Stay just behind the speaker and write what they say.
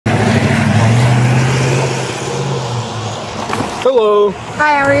Hello.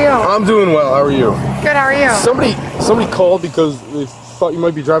 Hi, how are you? I'm doing well. How are you? Good, how are you? Somebody called because they thought you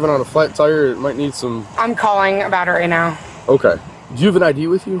might be driving on a flat tire. It might need some... I'm calling about it right now. Okay. Do you have an ID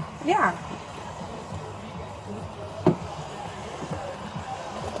with you? Yeah.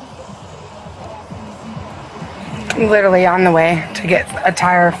 I'm literally on the way to get a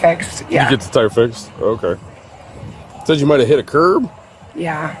tire fixed. Yeah. You get the tire fixed? Okay. Said you might have hit a curb?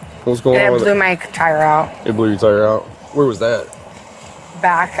 Yeah. What's going on with it? It blew my tire out. It blew your tire out? Where was that?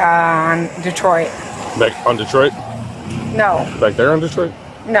 Back on Detroit. Back on Detroit? No. Back there on Detroit?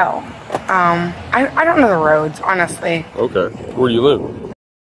 No. I don't know the roads, honestly. Okay. Where do you live?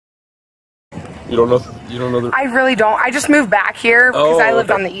 You don't know the... I really don't. I just moved back here because I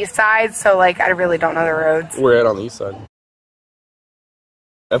lived okay. on the east side, so like I really don't know the roads. We're at on the east side.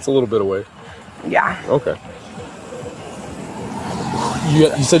 That's a little bit away. Yeah. Okay.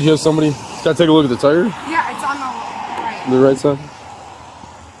 You said you have somebody... Can I take a look at the tire? Yeah, it's on the right. The right side?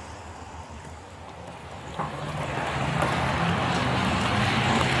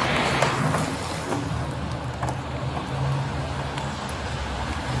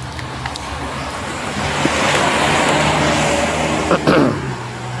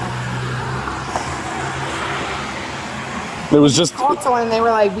 It was just... I called someone and they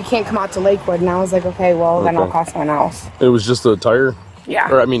were like, we can't come out to Lakewood. And I was like, okay, well, then I'll call someone else. It was just a tire? Yeah.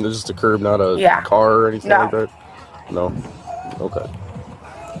 Or, I mean, just a curb, not a car or anything like that? No? Okay.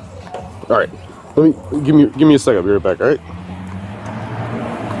 All right. Give me a second. I'll be right back, all right?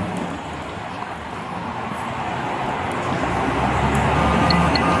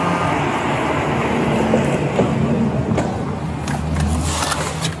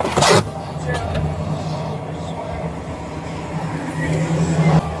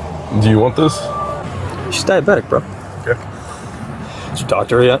 Do you want this? She's diabetic, bro. Okay. Did you talk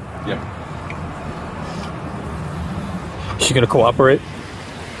to her yet? Yeah. She gonna cooperate?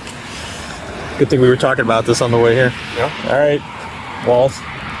 Good thing we were talking about this on the way here. Yeah. All right, Wallace.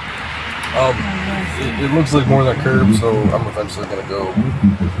 It looks like more than a curb, so I'm eventually gonna go.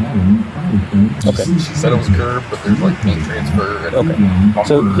 Okay. She said it was a curb, but there's like paint transfer. And Okay.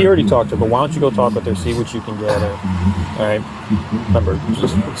 So he already talked to her, but why don't you go talk with her, see what you can get her. All right. Remember,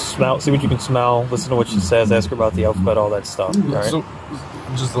 just smell, see what you can smell, listen to what she says, ask her about the alphabet, all that stuff. All right. So,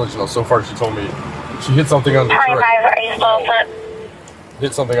 just to let you know, so far she told me she hit something on Detroit. Are you still set?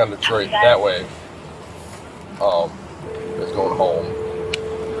 Hit something on Detroit that way. Is going home.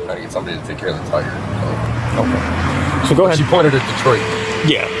 Trying to get somebody to take care of the tire. Okay. So go ahead. She pointed at Detroit.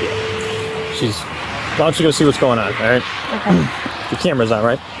 Yeah. She's. Why don't you go see what's going on? All right. Okay. The camera's on,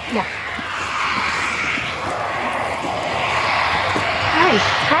 right? Yeah. Hi.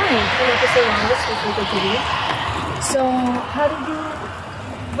 I'm Officer Wallace with Lakewood Police. So, how did you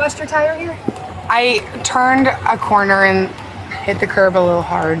bust your tire here? I turned a corner and hit the curb a little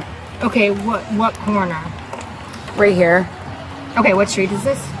hard. Okay, what corner? Right here. Okay, what street is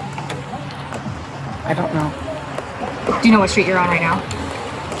this? I don't know. Do you know what street you're on right now?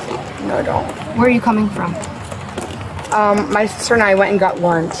 No, I don't. Where are you coming from? My sister and I went and got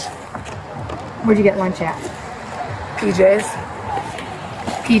lunch. Where'd you get lunch at? PJ's.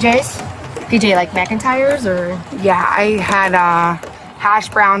 PJ's? PJ like McIntyre's or? Yeah, I had hash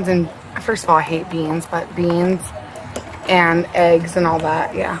browns and, first of all, I hate beans, but beans and eggs and all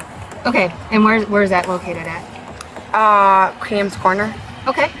that, yeah. Okay, and where's that located at? Cream's Corner.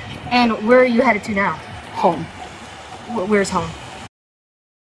 Okay, and where are you headed to now? Home. Where's home?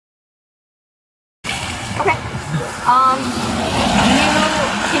 Okay.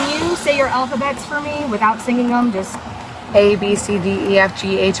 Can you say your alphabets for me without singing them? Just A, B, C, D, E, F,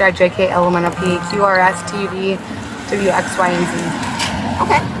 G, H, I, J, K, L, M, N, O, P, Q, R, S, T, U, V, W, X, Y, and Z.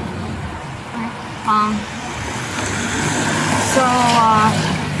 okay.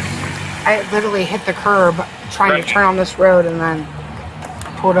 I literally hit the curb trying to turn on this road and then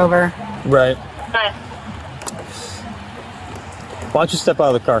pulled over. Right. Hi. Why don't you step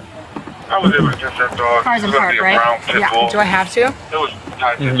out of the car? I was able to get that dog. Cars in It was gonna park, be a right? brown pit bull. Yeah, do I have to? It was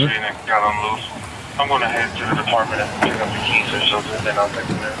tied to the tree and it got on loose. I'm going to head to the department and pick up the keys or something, then I'll take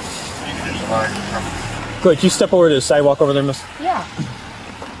them there. You can just line. Good. You step over to the sidewalk over there, miss? Yeah.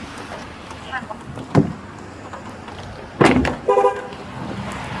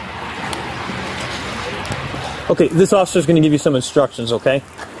 Okay, this officer's going to give you some instructions, okay?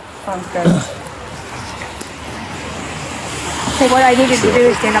 Sounds good. Okay, what I need you to do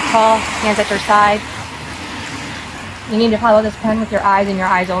is stand up tall, hands at your side. You need to follow this pen with your eyes and your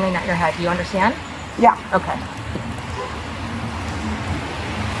eyes only, not your head. Do you understand? Yeah. Okay.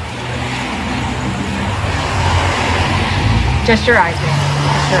 Just your eyes, man.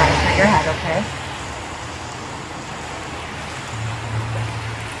 Just your eyes, not your head, okay?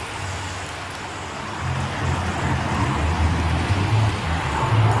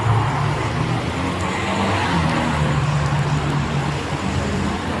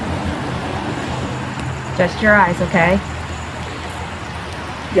 Just your eyes, okay?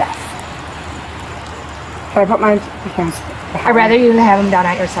 Yes. Should I put my hands behind? I'd rather you have them down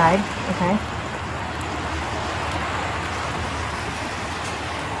at your side, okay?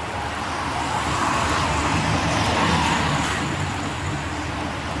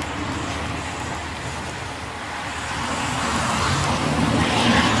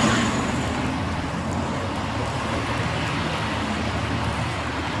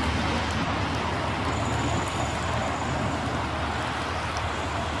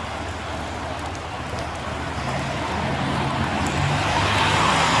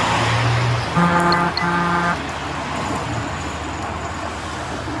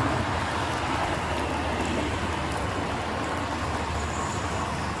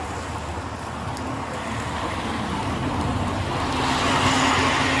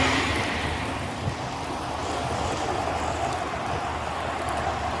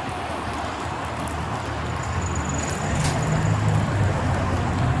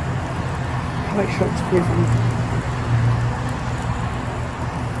 Make sure it's breathing.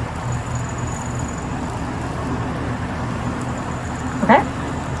 Okay?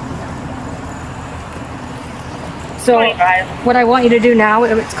 So, 25. what I want you to do now,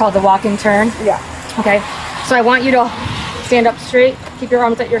 it's called the walk and turn. Yeah. Okay? So I want you to stand up straight, keep your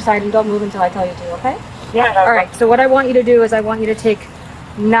arms at your side, and don't move until I tell you to, okay? Yeah. Alright, so what I want you to do is I want you to take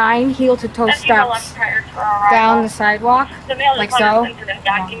 9 heel-to-toe steps down the sidewalk, like so.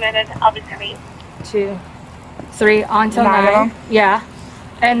 Documented. I'll be coming. 2, 3, onto 9 of 9. them? Yeah.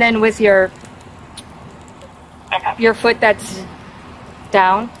 And then with your foot that's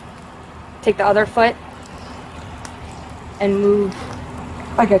down, take the other foot and move,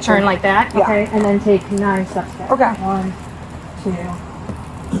 I get turn you. like that, Yeah. okay? And then take 9 steps back. Okay. 1, 2,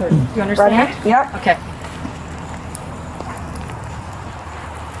 3. Do you understand? Ready? Yep. Okay.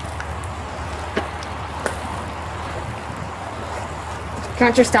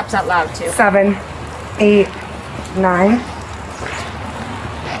 Count your steps out loud too. 7, 8, 9.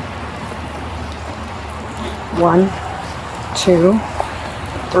 1, 2,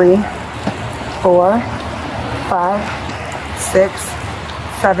 3, 4, 5, 6,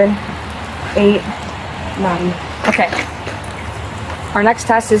 7, 8, 9. Okay. Our next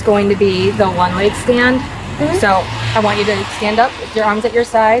test is going to be the one leg stand. So I want you to stand up with your arms at your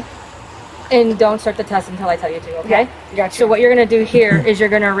side and don't start the test until I tell you to, okay? Gotcha. So what you're gonna do here is you're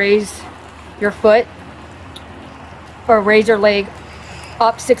gonna raise your foot or raise your leg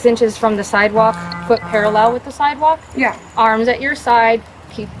up 6 inches from the sidewalk, foot parallel with the sidewalk. Yeah. Arms at your side,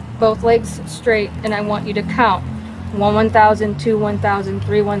 keep both legs straight, and I want you to count 1, 1,000, 2, 1,000,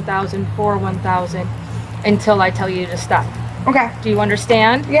 3, 1,000, 4, 1,000 until I tell you to stop. Okay. Do you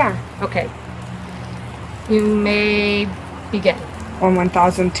understand? Yeah. Okay. You may begin. 1,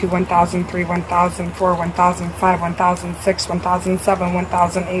 1,000, 2, 1,000, 3, 1,000, 4, 1,000, 5, 1,000, 6, 1,000, 7,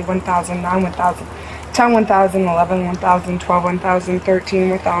 1,000, 8, 1,000, 9, 1,000, 10, 1,000, 11, 1,000, 12, 1,000, 13,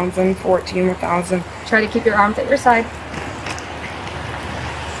 1,000, 14, 1,000. Try to keep your arms at your side.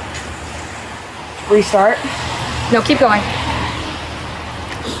 Restart. No, keep going.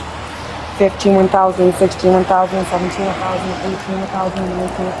 15, 1,000, 16, 1,000, 17, 1,000, 18, 1,000,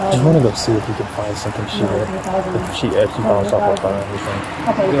 19, 1,000. I just want to go see if we can find something she did. If she bounced off of everything.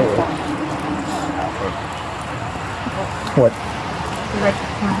 Okay, You know what? You're right.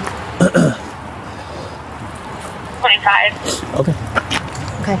 25. Okay.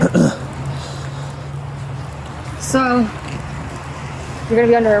 Okay. So, you're going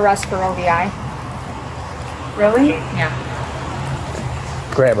to be under arrest for OVI. Really? Yeah.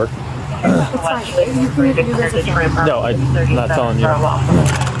 Grab her. No, I'm not telling you. I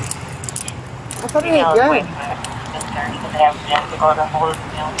thought he was good.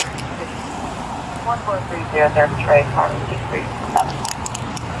 1430 there, Trey, Pharmacy Street.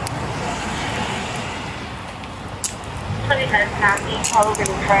 25 County,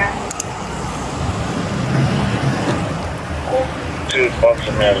 Hogan Track. 2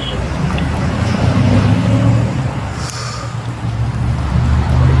 Officer Madison.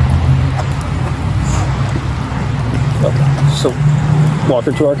 Okay. So, walk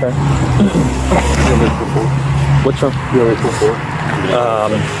her to our car. Which one? We're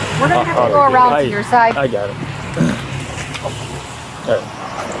going to have to go around to your side. I got it. All right.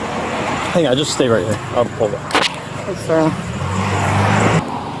 Hang on, just stay right here. I'll pull back. Yes, sir.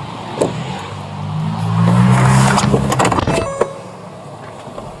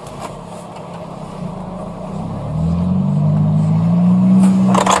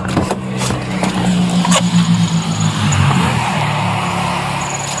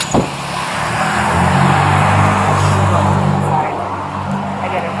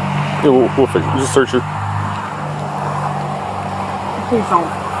 Yeah, we'll fix it. Just search her. Please don't.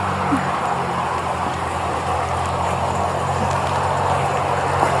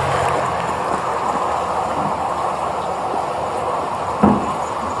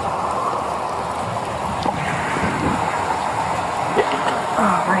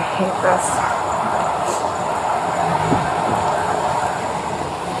 Oh, I hate this.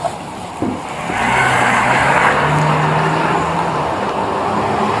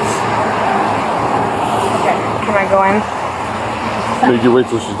 Go in. No, you wait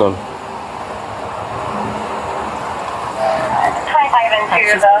till she's done. 25 and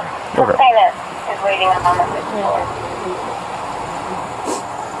 2, the complainant is waiting on the 6th floor.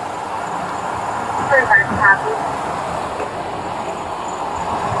 Happy.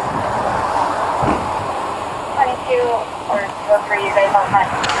 22 or 203, you guys on time?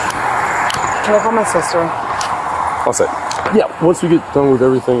 Can I call my sister? I'll say. Yeah, once we get done with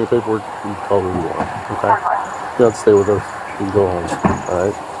everything and paperwork, you can call who you want. Okay? You don't have to stay with us. You can go home.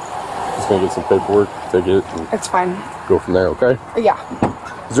 Alright? Just gonna get some paperwork, take it, and it's fine. Go from there, okay? Yeah.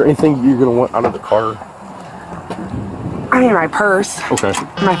 Is there anything you're gonna want out of the car? I mean, my purse. Okay.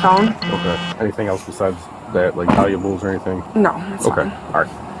 My phone. Okay. Anything else besides that, like valuables or anything? No. Okay. Fine. Alright.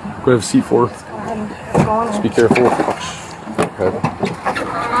 Go have a seat for her. Just go ahead and go on. Just be careful. Okay.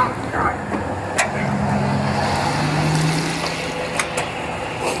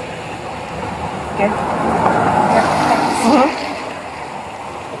 Good. Mm-hmm.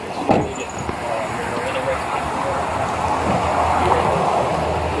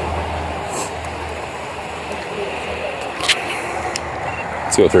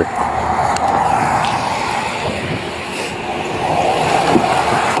 Let's go through.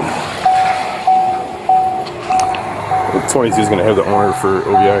 22 is going to have the owner for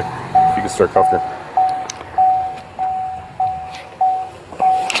OVI. You can start cuffing her.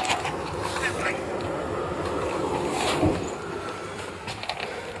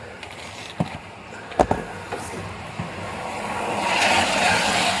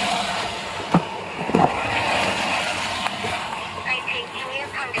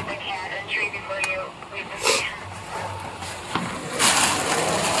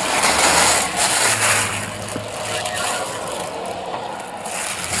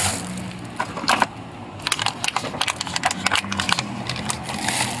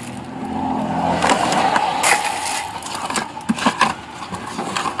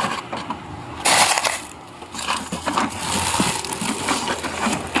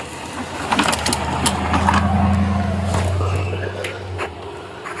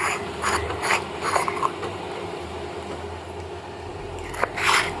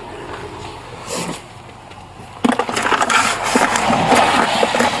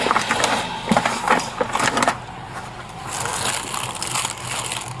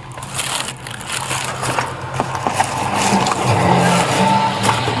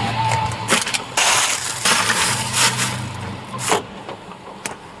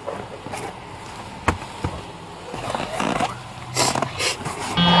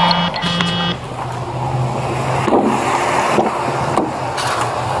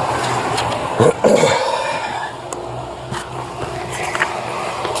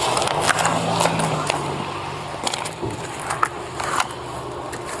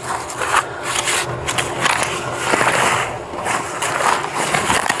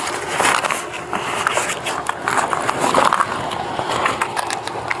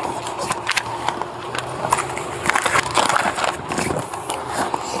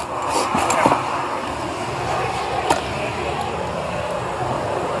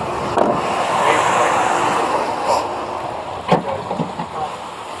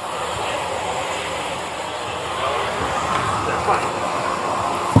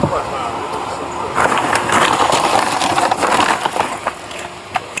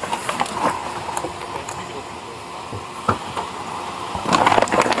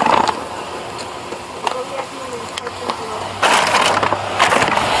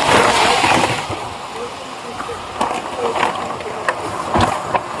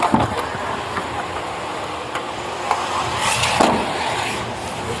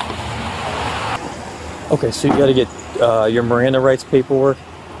 Okay, so you got to get your Miranda rights paperwork.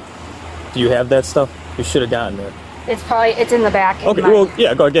 Do you have that stuff? You should have gotten it. It's in the back. Okay, well,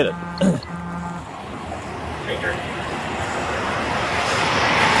 yeah, go get it.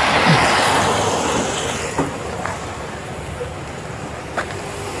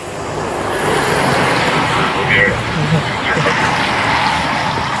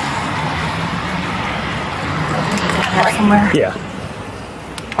 Somewhere. Yeah.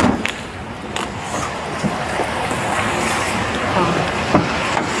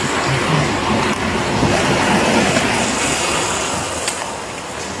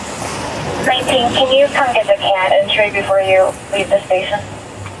 x-ray before you leave the station?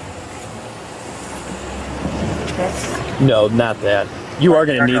 No, not that. You are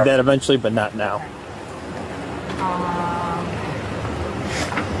going to need that eventually, but not now.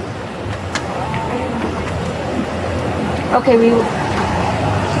 Okay, we...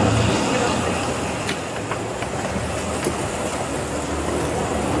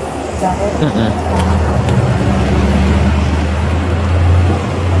 Is that it?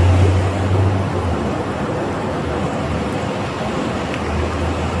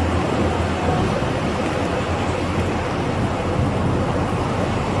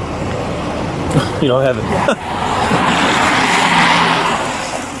 You don't have it.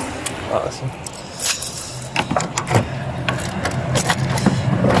 Awesome.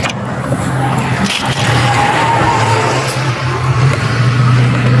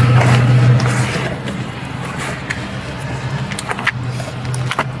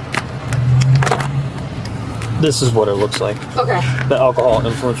 This is what it looks like. Okay. The alcohol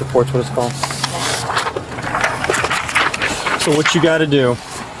influence report's what it's called. So what you got to do.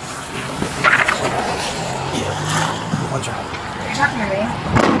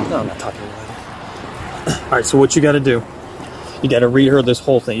 No, I'm not talking about it. Alright, so what you gotta do, you gotta read her this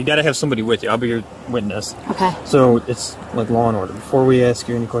whole thing. You gotta have somebody with you. I'll be your witness. Okay. So it's like Law and Order. Before we ask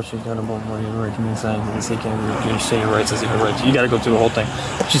you any questions, you gotta blah blah your right to me sign. You say can you say your rights as your rights. You gotta go through the whole thing.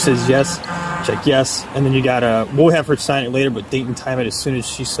 She says yes, check yes, and then you gotta we'll have her sign it later, but date and time it as soon as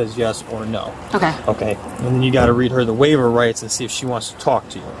she says yes or no. Okay. Okay. And then you gotta read her the waiver rights and see if she wants to talk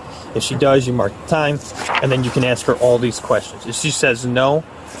to you. If she does, you mark the time, and then you can ask her all these questions. If she says no,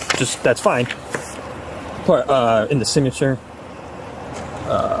 just that's fine. Put in the signature,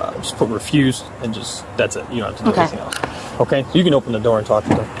 just put refuse, and just that's it. You don't have to do anything else. Okay, so you can open the door and talk to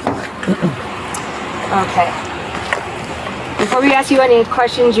them. Okay. Before we ask you any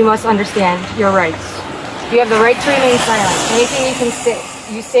questions, you must understand your rights. You have the right to remain silent. Anything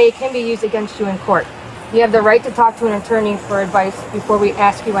you say can be used against you in court. You have the right to talk to an attorney for advice before we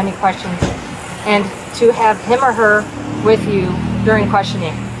ask you any questions, and to have him or her with you during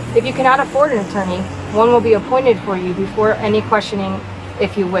questioning. If you cannot afford an attorney, one will be appointed for you before any questioning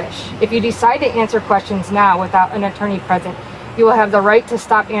if you wish. If you decide to answer questions now without an attorney present, you will have the right to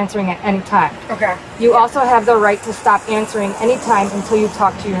stop answering at any time. Okay. You also have the right to stop answering any time until you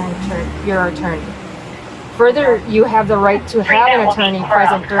talk to your attorney. Further, you have the right to have an attorney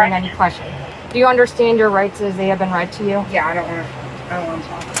present during any question. Do you understand your rights as they have been read to you? Yeah, I don't want to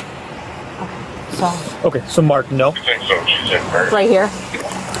talk. Okay. So. Okay, so mark no. I think so. She said first. Right here.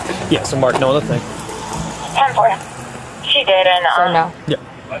 Yeah, so mark no on the thing. 10-4. She did in So no. Yeah.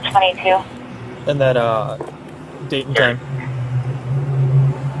 22. And then date and time.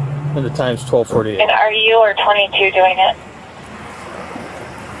 And the time's 12:48. And are you or 22 doing it?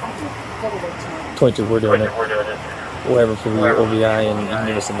 22, we're doing it. We'll have it for the OVI and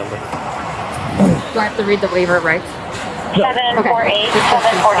give us a number. Do I have to read the waiver rights? 748,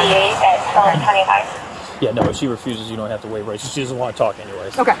 748 at 12:25. Yeah, no, if she refuses, you don't have to waive rights. She doesn't want to talk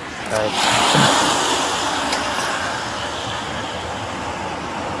anyways. Okay. All right.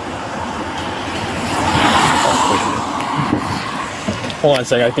 Hold on a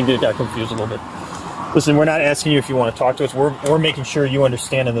second. I think it got confused a little bit. Listen, we're not asking you if you want to talk to us. We're making sure you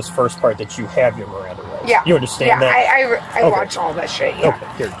understand in this first part that you have your Miranda rights. Yeah. You understand that? I Okay. watch all that shit. Yeah. Okay,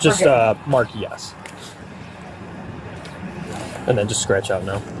 here, just mark yes. And then just scratch out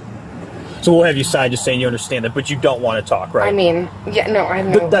no. So we'll have you sign just saying you understand that, but you don't want to talk, right? I mean, yeah, no, I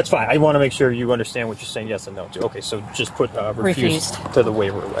know. That's fine. I want to make sure you understand what you're saying yes and no to. Okay, so just put refused to the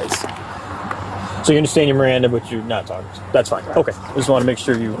waiver rights. So you understand your Miranda, but you're not talking. That's fine. Okay, I just want to make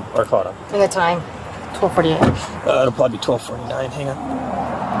sure you are caught up. And the time, 12:48. It'll probably be 12:49. Hang on.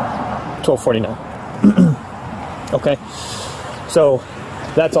 12:49. Okay. So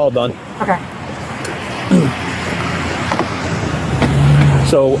that's all done. Okay.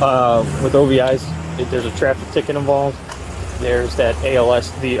 So with OVIs, there's a traffic ticket involved. There's that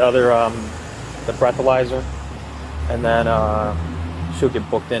ALS, the other, the breathalyzer, and then she'll get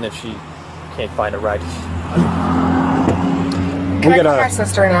booked in if she can't find a ride. Can I call my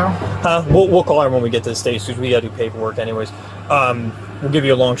sister now? We'll call her when we get to the stage because we gotta do paperwork anyways. We'll give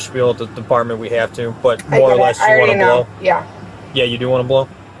you a long spiel at the department we have to, but more or less you want to blow. Yeah. Yeah, you do want to blow?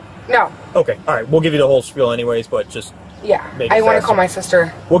 No. Okay, all right. We'll give you the whole spiel anyways, but just Yeah. make it I want to faster. call my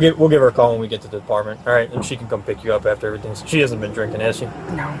sister. We'll give her a call when we get to the department. All right, and she can come pick you up after everything's. She hasn't been drinking, has she?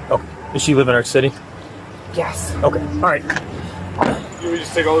 No. Okay. Does she live in our city? Yes. Okay. All right. Can we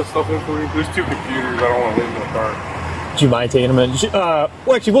just take all this stuff in for me? There's 2 computers. I don't want to leave them in the car. Do you mind taking them in?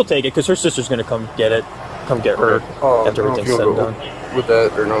 Well, actually, we'll take it because her sister's going to come get it. Come get her after everything's said and done. With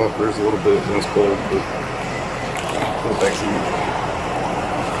that or no, there's a little bit and it's cold. But Well, thanks.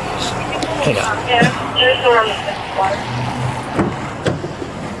 Hang on. Yeah, there's no one in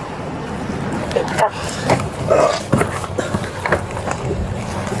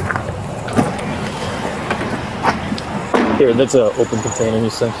Here, that's an open container, you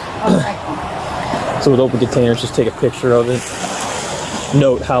said. Okay. So with open containers, just take a picture of it.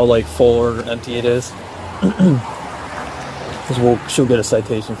 Note how like full or empty it is. Because she'll get a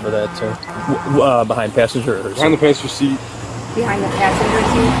citation for that too. Behind passenger or Behind the passenger seat. Behind the passenger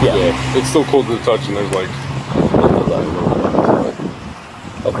seat? Yeah. It's still cold to the touch, and there's like.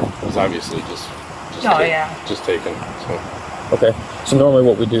 Okay. It's obviously just taken. So. Okay. So normally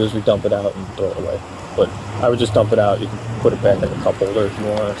what we do is we dump it out and throw it away. But I would just dump it out. You can put it back in a cup holder if you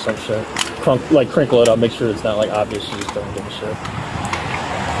want or some shit. Crinkle it up. Make sure it's not like obvious. You just don't give a shit.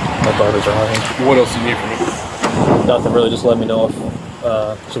 My garbage are hard. What else do you need from me? Nothing really. Just let me know if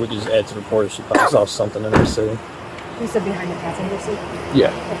so we can just add to the report if she pops off something in her city. You said behind the passenger seat?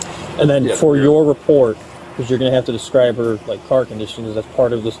 Yeah. And then for your report, because you're going to have to describe her like car conditions, that's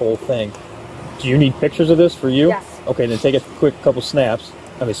part of this whole thing. Do you need pictures of this for you? Yes. Okay, then take a quick couple snaps.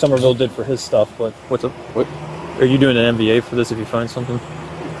 I mean, Summerville did for his stuff, but what's up? What? Are you doing an MVA for this if you find something?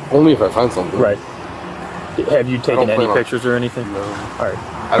 Only if I find something. Right. Have you taken any pictures or anything? No. All right.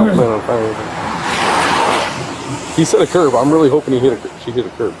 I don't plan on finding anything. He said a curb. I'm really hoping she hit a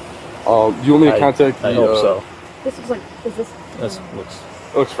curb. Do you want me to contact I hope so. This looks like, is this? It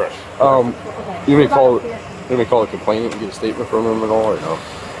looks fresh. You may call a complainant and get a statement from him and all, or no?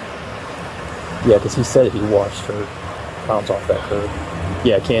 Yeah, because he said he washed her pounds off that curb.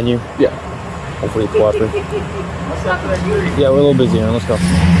 Yeah, can you? Yeah. Hopefully you cooperate. Yeah, we're a little busy now. Let's go.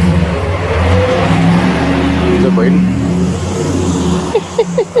 Is it Braden?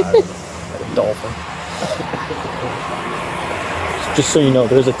 Like a dolphin. Just so you know,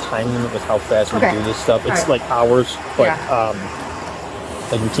 there's a time limit with how fast we do this stuff. It's like hours, but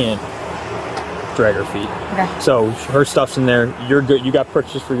like we can't drag her feet. Okay. So her stuff's in there. You're good. You got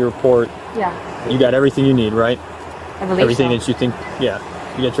purchase for your report. Yeah. You got everything you need, right? I believe everything so. that you think. Yeah.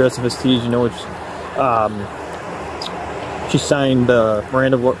 You got your SFSTs. You know which. She signed the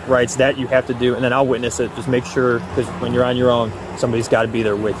Miranda rights that you have to do, and then I'll witness it. Just make sure, because when you're on your own, somebody's got to be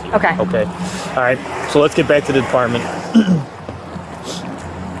there with you. Okay. Okay. All right. So let's get back to the department.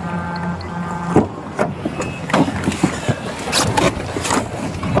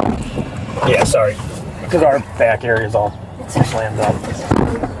 Yeah, sorry. Because our back area is all slammed up.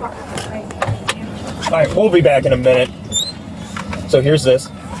 All right, we'll be back in a minute. So here's this.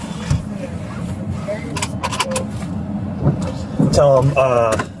 Tell them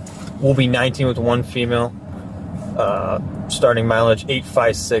we'll be 19 with one female. Starting mileage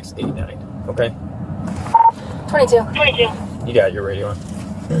 85689. Okay? 22. 22. You got your radio on.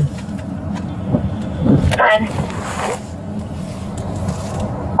 Fine.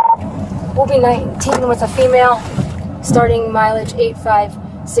 We'll be 19 with a female. Starting mileage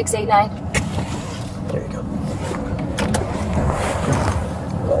 85689. There you go.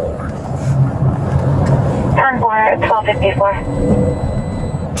 Turn 4 at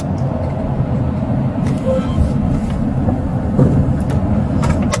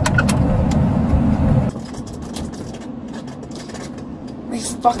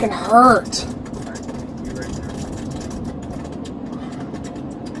These fucking hurt.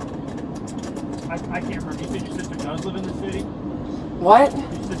 I can't remember. You said your sister does live in the city? What?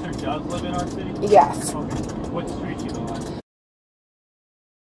 Your sister does live in our city? Yes. Okay. What street do you live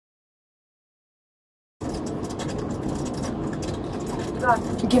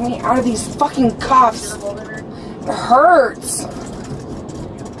on? Get me out of these fucking cuffs. It hurts.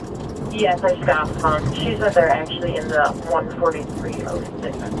 Yes, I stopped. She said they're actually in the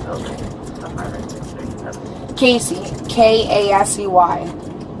 14306 building. Casey. K-A-S-E-Y.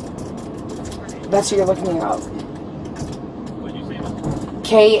 That's who you're looking up. What did you say?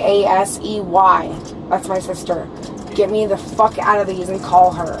 K-A-S-E-Y. That's my sister. Get me the fuck out of these and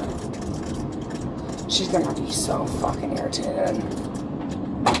call her. She's gonna be so fucking irritated.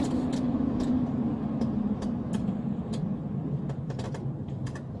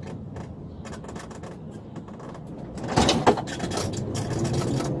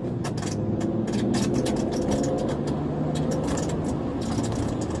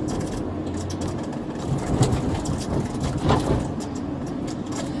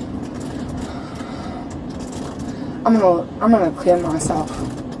 I'm gonna clean myself.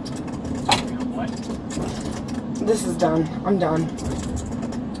 This is done. I'm done.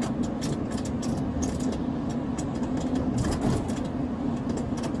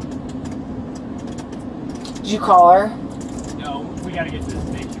 Did you call her? No, we gotta get to the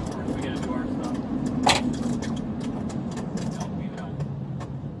station first. We gotta do our stuff.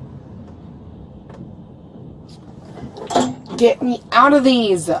 Get me out of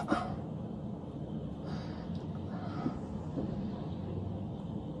these. I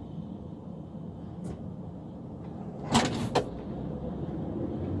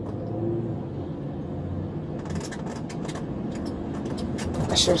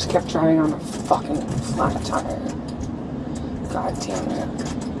should have just kept driving on a fucking flat tire. God damn it.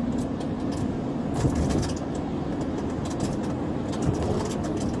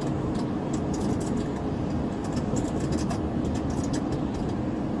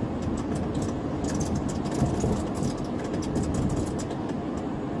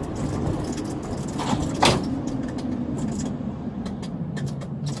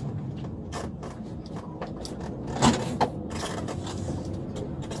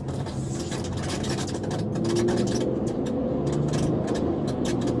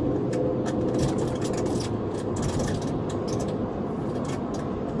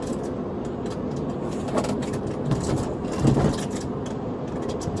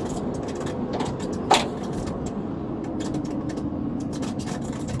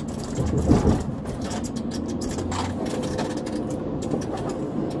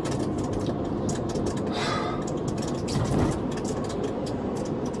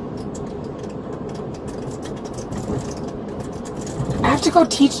 I have to go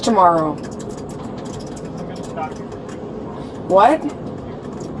teach tomorrow. I'm gonna stop you. What? I'm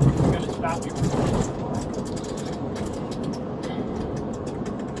gonna stop you.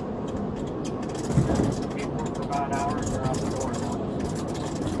 For about an hour and you're out the door.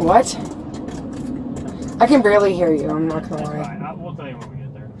 What? I can barely hear you, I'm not gonna lie. Fine. We'll tell you when we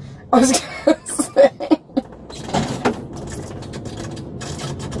get there. I was gonna say.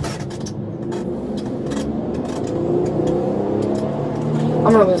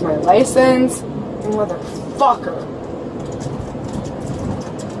 I'm gonna lose my license. Motherfucker.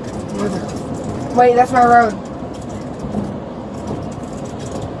 Wait, that's my road.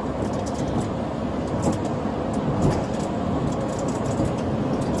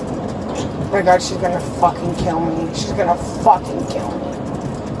 Oh my god, she's gonna fucking kill me. She's gonna fucking kill me.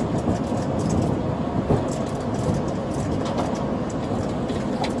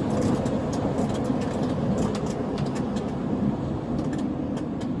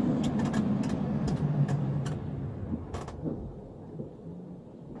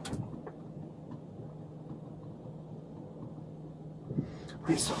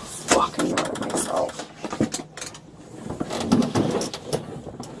 I'm so fucking mad at myself.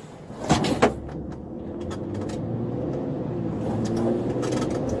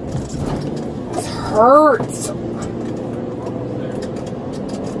 This hurts.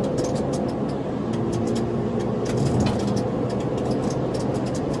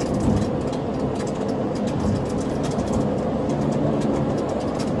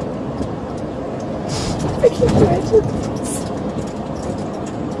 I can't imagine this.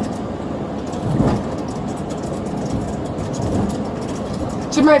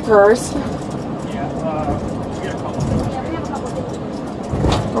 To my purse. Yeah, we got a couple things. Yeah, we have a couple things.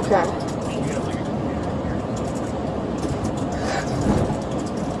 Okay. You got like a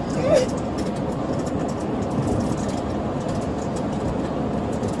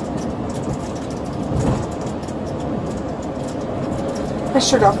I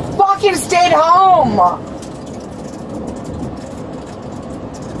should have fucking stayed home.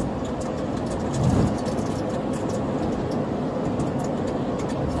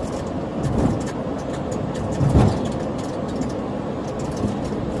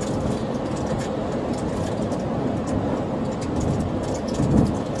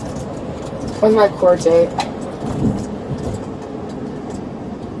 When's my court date?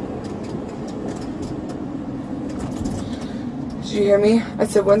 Did you hear me? I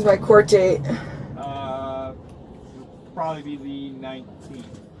said, when's my court date? it'll probably be the 19th.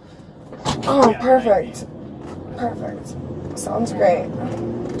 Oh, Yeah, perfect. Perfect. Sounds great.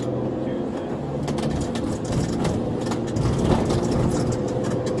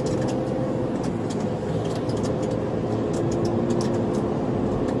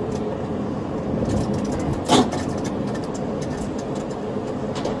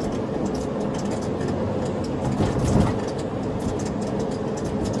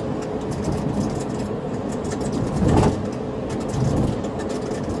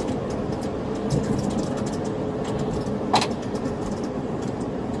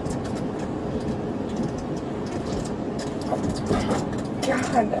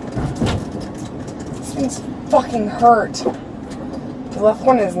 God. This thing's fucking hurt. The left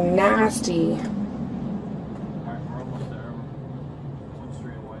one is nasty. Alright, we're almost there. One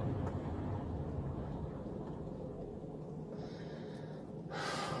street away.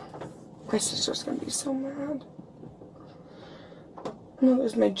 My sister's gonna be so mad. I'm gonna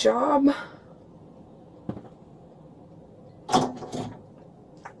lose my job.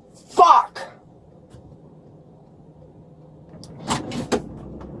 Fuck!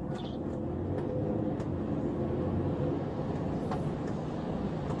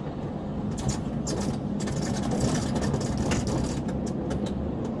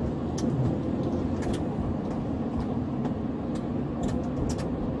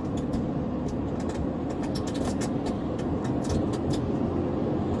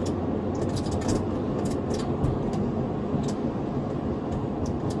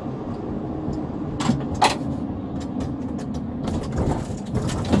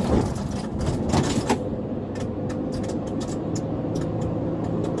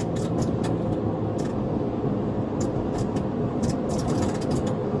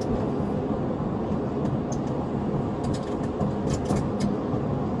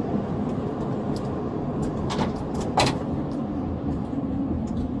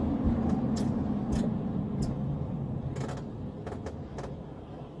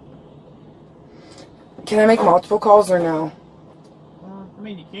 Can I make multiple calls or no? I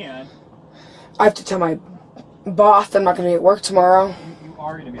mean, you can. I have to tell my boss I'm not going to be at work tomorrow. You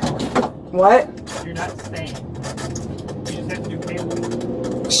are going to be at work. What? You're not staying. You just have to do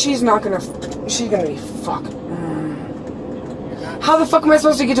paperwork. She's not going to... She's going to be fucked. How the fuck am I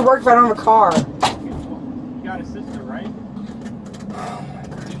supposed to get to work if I don't have a car? You got a sister, right?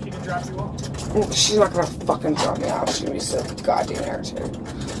 She can drop you off. She's not going to fucking drop me off. She's going to be so goddamn irritated.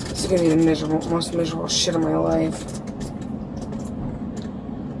 This is going to be the most miserable shit of my life.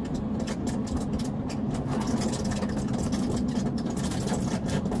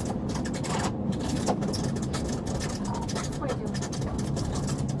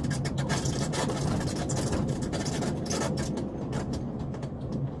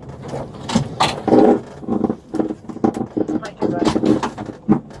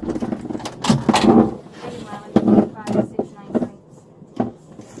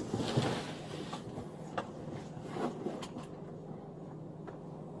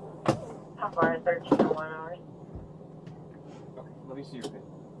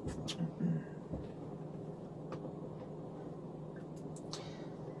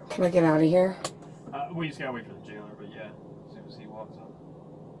 Can I get out of here? We just gotta wait for the jailer, but yeah, as soon as he walks up.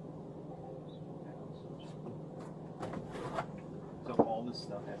 So all this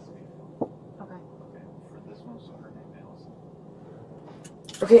stuff has to be filled. Okay. Okay, for this one, so her name Allyson.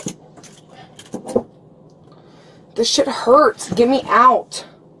 Okay. This shit hurts. Get me out.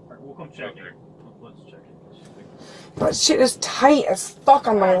 Alright, we'll come check it. Let's check it. That shit is tight as fuck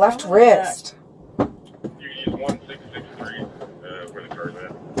on my left wrist. You can use 1663 where the car's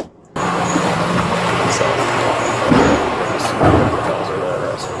at.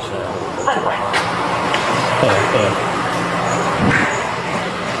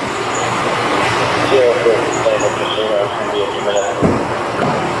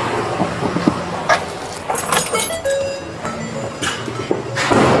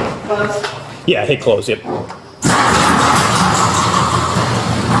 Yeah, hit close, yep.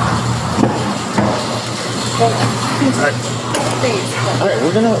 Alright,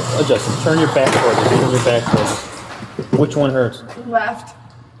 we're gonna adjust it. Turn your back towards it. Turn your back towards it. Which one hurts? Left.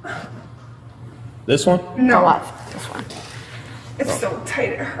 This one? No. Left. This one. It's so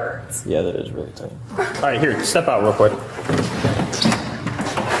tight it hurts. Yeah, that is really tight. Alright, here, step out real quick.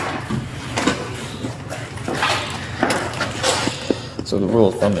 So the rule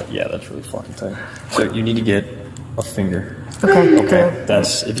of thumb, yeah, that's really fucking tight. So you need to get a finger. Okay.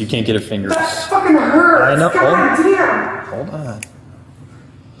 That's, if you can't get a finger. That fucking hurts. I know. God damn. Hold on.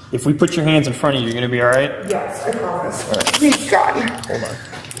 If we put your hands in front of you, you're gonna be alright? Yes, I promise. All right. Please, God. Hold on.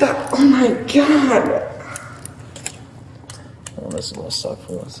 That, oh my God. Oh, this is gonna suck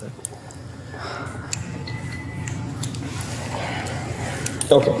for 1 second.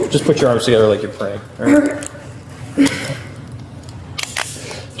 Okay, just put your arms together like you're praying. All right?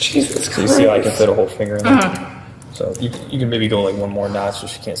 Jesus Christ. So you see how I can fit a whole finger in there? So you can maybe go like one more notch so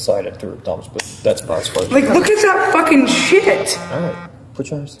she can't slide it through her thumbs, but that's about as far as Like, look at that fucking shit. Alright, put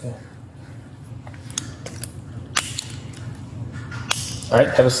your arms together. Alright,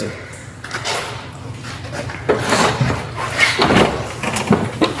 have a seat.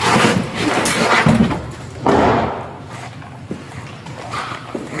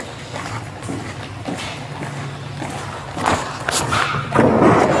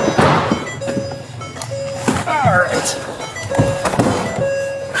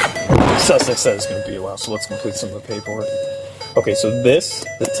 Sussex said it's going to be a while, so let's complete some of the paperwork. Okay, so this,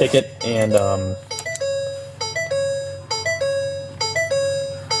 the ticket, and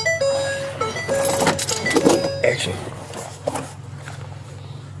actually,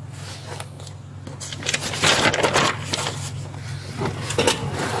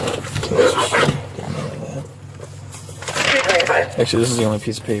 Actually, this is the only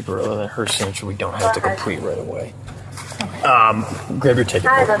piece of paper other than her signature we don't have to complete right away. Grab your ticket.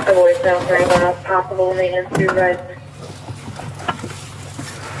 I left the voicemail for anyone else possible maintenance supervisor.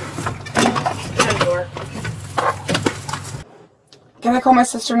 Can I call my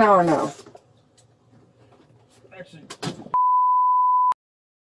sister now or no? Actually,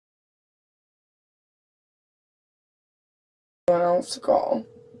 Anyone else to call?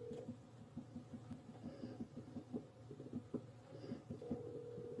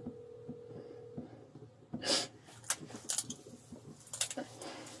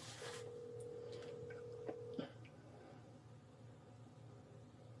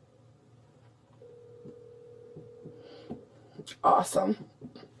 Awesome.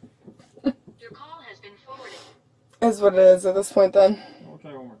 Your call has been forwarded. Is what it is at this point then. I'll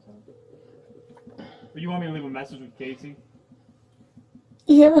try one more time. But you want me to leave a message with Casey?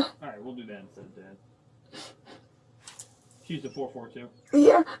 Yeah. Alright, we'll do that instead of Dad. She's the 442.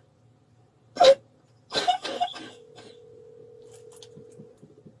 Yeah.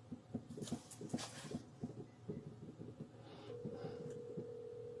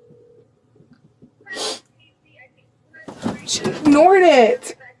 She ignored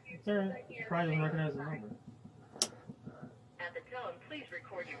it. It's alright. She probably doesn't recognize the number. At the tone, please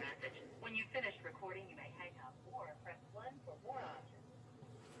record your message. When you've finished recording, you may hang up or press 1 for more options.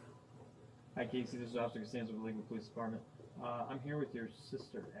 Hi Casey, this is Officer Costanzo with the Lakewood Police Department. I'm here with your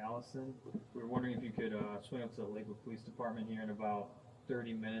sister Allyson. We were wondering if you could swing up to the Lakewood Police Department here in about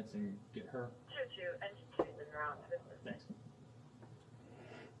 30 minutes and get her. Choo-choo, and she's en route. Thanks.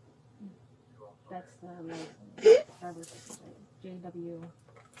 That's the license. JW.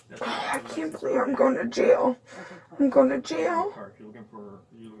 I can't believe I'm going to jail. I'm going to jail. Car, if you're looking for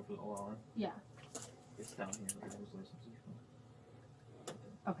the OLN. Yeah. It's down here. Where those licenses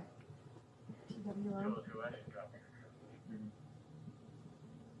are. Okay. TWO.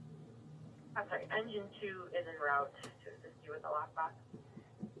 I'm sorry, engine 2 is en route to assist you with the lockbox.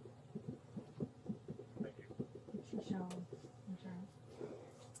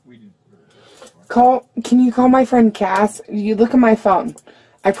 We did. Can you call my friend Cass? You look at my phone.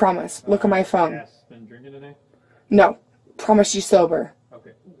 I promise. Look at my phone. Cass been drinking today? No. Promise you sober.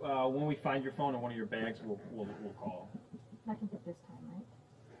 Okay. When we find your phone in one of your bags, we'll call. I can put this time, right?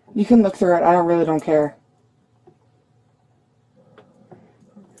 You can look through it. I really don't care.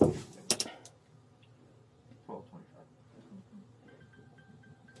 12:25.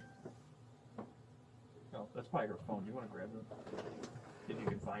 No, that's probably her phone. Do you want to grab it? If you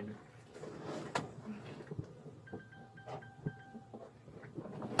can find it.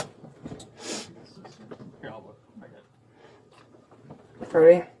 Here, I'll look. I got it.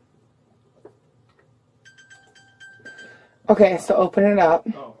 Ready? Okay, so open it up.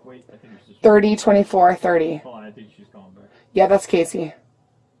 Oh, wait. I think it's just 30, 24, 30. Hold on. I think she's calling back. Yeah, that's Casey.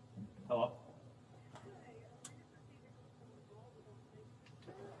 Hello?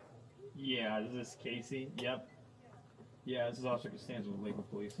 Yeah, is this Casey? Yep. Yeah, this is Officer Costanzo with Lakewood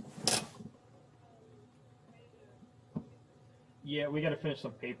Police. Yeah, we got to finish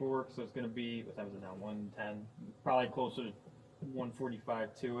some paperwork, so it's going to be, what time is it now, 1:10? Probably closer to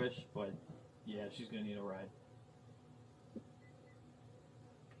 1:45, 2-ish, but yeah, she's going to need a ride.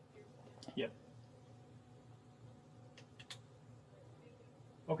 Yep.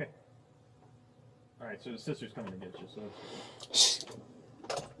 Okay. Alright, so the sister's coming to get you, so that's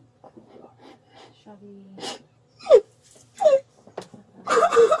Chevy.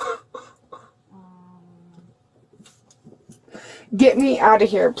 Get me out of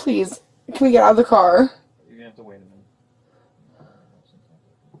here, please. Can we get out of the car? you're going to have to wait a minute.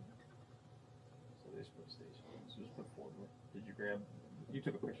 So they just put station. So just put forward. Did you grab? You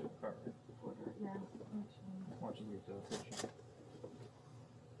took a picture of the car, right? Yeah. Why don't you leave the picture?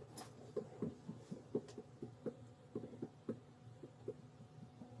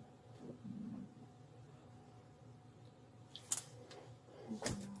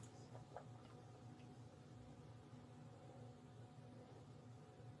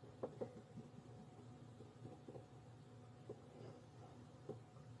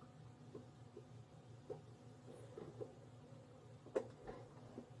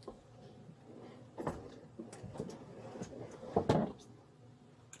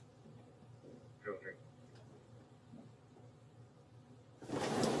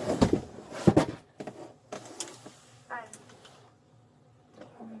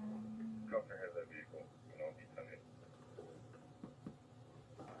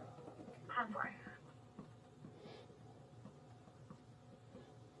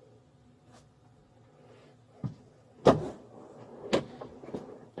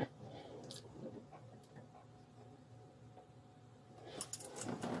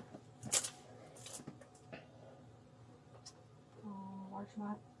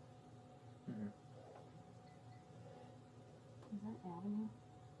 Larchmont. Mm-hmm. Is that Avenue?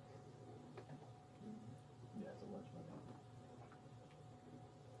 Yeah, it's a Larchmont Avenue.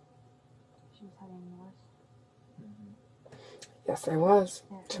 She was heading north. Mm-hmm. Yes, I was.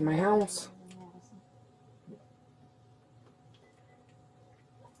 Yeah, To my house. Madison.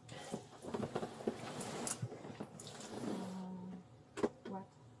 What?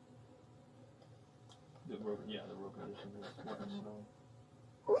 The road condition is wet and snow.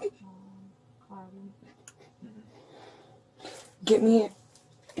 Cloudy. Get me.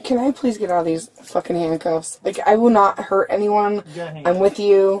 Can I please get out of these fucking handcuffs? Like, I will not hurt anyone. You gotta hang I'm on. with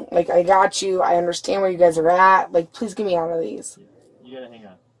you. Like, I got you. I understand where you guys are at. Like, please get me out of these. Yeah. You gotta hang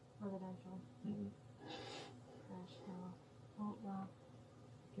on. Residential. Mm-hmm. Crash house. Oh, wow.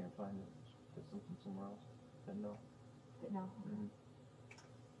 Can't find it. Get something somewhere else. Then no. No. Mm-hmm.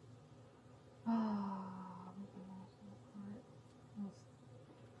 Oh.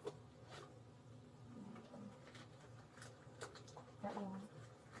 That one.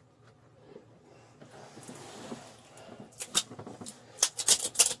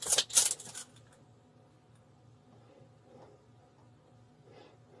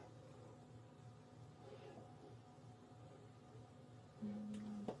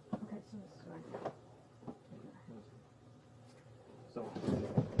 Okay, so this is right. So, you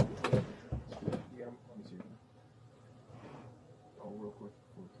got 'em? Let me see. Oh, real quick.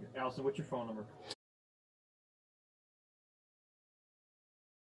 Allyson, what's your phone number?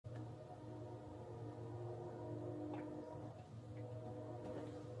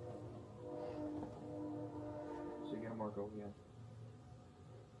 So you gotta mark OVI.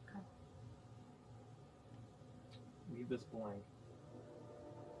 Okay. Leave this blank.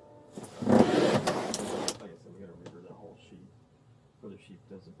 Like I said, we gotta read her that whole sheet. Whether she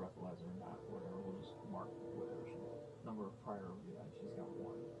does the breathalyzer or not, whatever, we'll just mark whatever she does. Number of prior OVI, she's got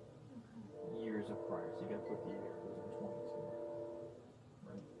 1. Okay. Years of prior, so you gotta put the year. Those are 22.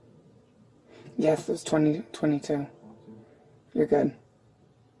 Right? Yes, it was 2022. 22. You're good.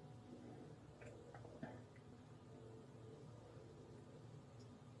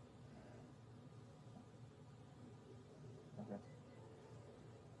 Okay.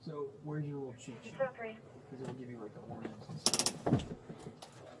 So, where's your little cheat sheet? Because it'll give you like the ordinance and stuff.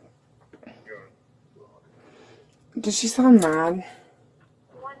 Does she sound mad?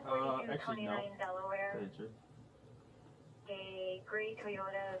 142 Actually, no. Delaware. Tell you the truth. A gray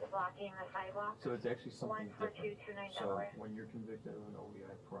Toyota is blocking the sidewalk. So it's actually something different. 14229 So Delaware. when you're convicted of an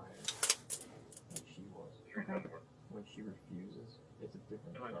OVI prior, like she was, when she refuses, it's a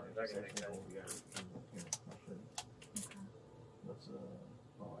different charge. It's actually an OVI. Here, I'll show you. Let's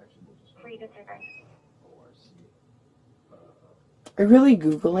actually we'll just Free disregard. ORC. Are you really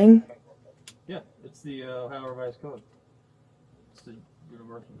Googling? Yeah, it's the Ohio Revised Code. It's the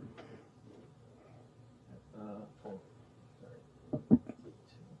universal. Oh, sorry. I don't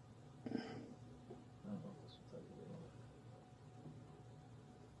know if this will tell you later.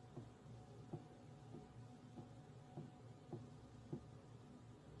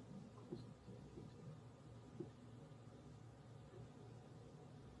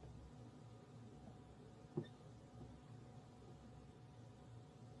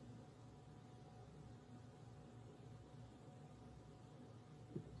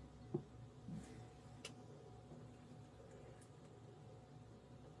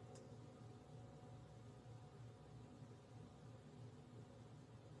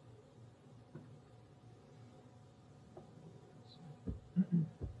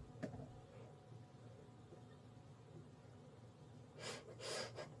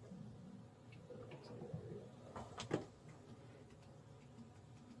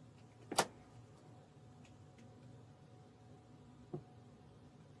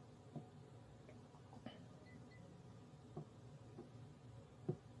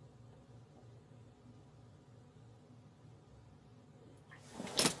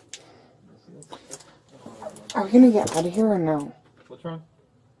 Are we gonna get out of here or no? What's wrong?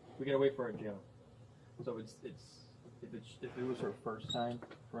 We gotta wait for a jail. So if it was her first time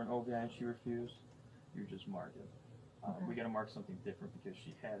for an OVI and she refused, you just mark it. We gotta mark something different because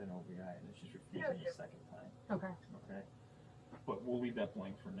she had an OVI and then she's refusing the second time. Okay. Okay. But we'll leave that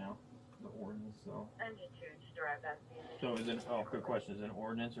blank for now. The ordinance, so. Engine 2 to drive that. So is it? Oh, good question. Is it an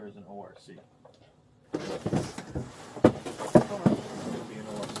ordinance or is it an ORC? It'll be an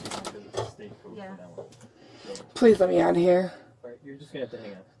ORC because it's a state code Yeah. for that one. So, Please let me out of here. all right, you're just gonna have to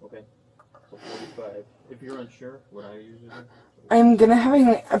hang on, okay? So 45. If you're unsure, what I usually do. I'm gonna having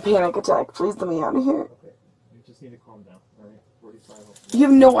a panic attack. Please let me out of here. Okay. You just need to calm down. All right. 45. You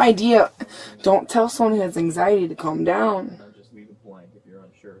have no idea. Don't tell someone who has anxiety to calm down. No, just leave it blank. If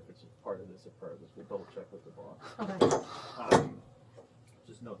sure if it's part of this or part of this. We'll double check with the boss. Okay.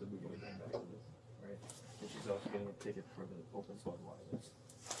 Just note that we're going back to this, right? And she's also getting a ticket for the open Budweiser,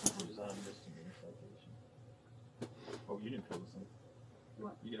 which is on a misdemeanor citation. Oh, you didn't fill this in.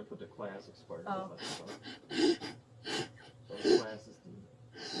 What? You're gonna put the class expired. Oh. So the class is the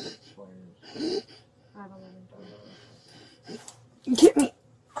expires. 5/11. Get me.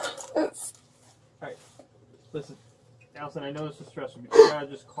 Alright, listen, Allyson, I know this is stressful, but you gotta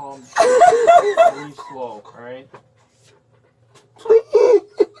just calm, breathe slow, alright? Please.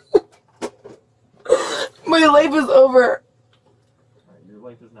 My life is over. Alright, your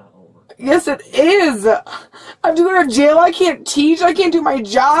life is not over. Yes, it is. I have to go to jail. I can't teach. I can't do my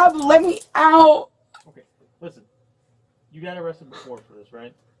job. Let me out. Okay, listen, you got arrested before for this,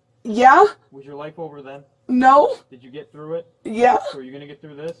 right? Yeah? Was your life over then? No? Did you get through it? Yeah? So are you gonna get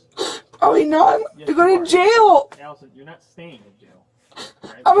through this? Probably not. I'm Yes, to go you to are. jail. Allyson, you're not staying in jail.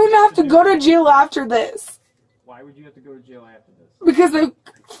 Right? I'm gonna have to go to jail after this. Why would you have to go to jail after this? Because I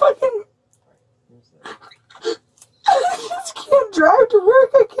fucking... Here's that. I just can't drive to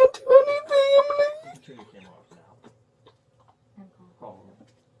work. I can't do anything. I'm gonna... You can turn your camera off now. Call him.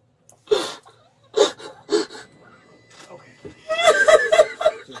 Okay.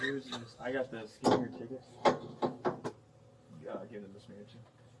 So here's this. I got the skinnier tickets. Give them this man too.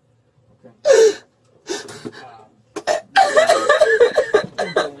 Okay.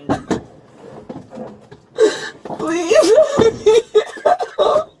 Please.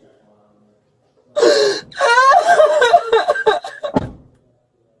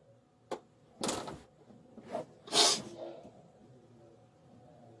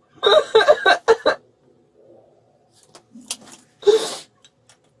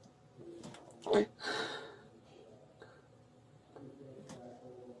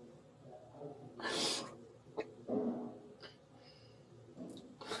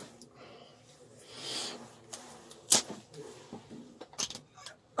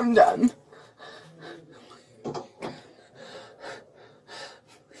 I'm done.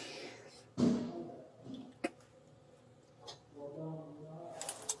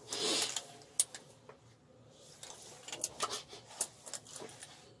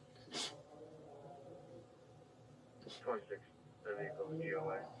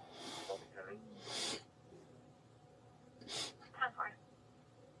 GOA. 10-4.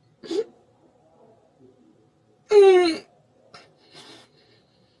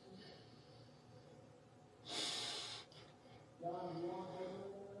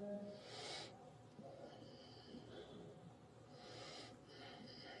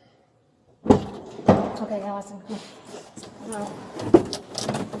 Okay, Allyson, come on.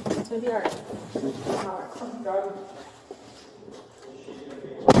 It's gonna be alright.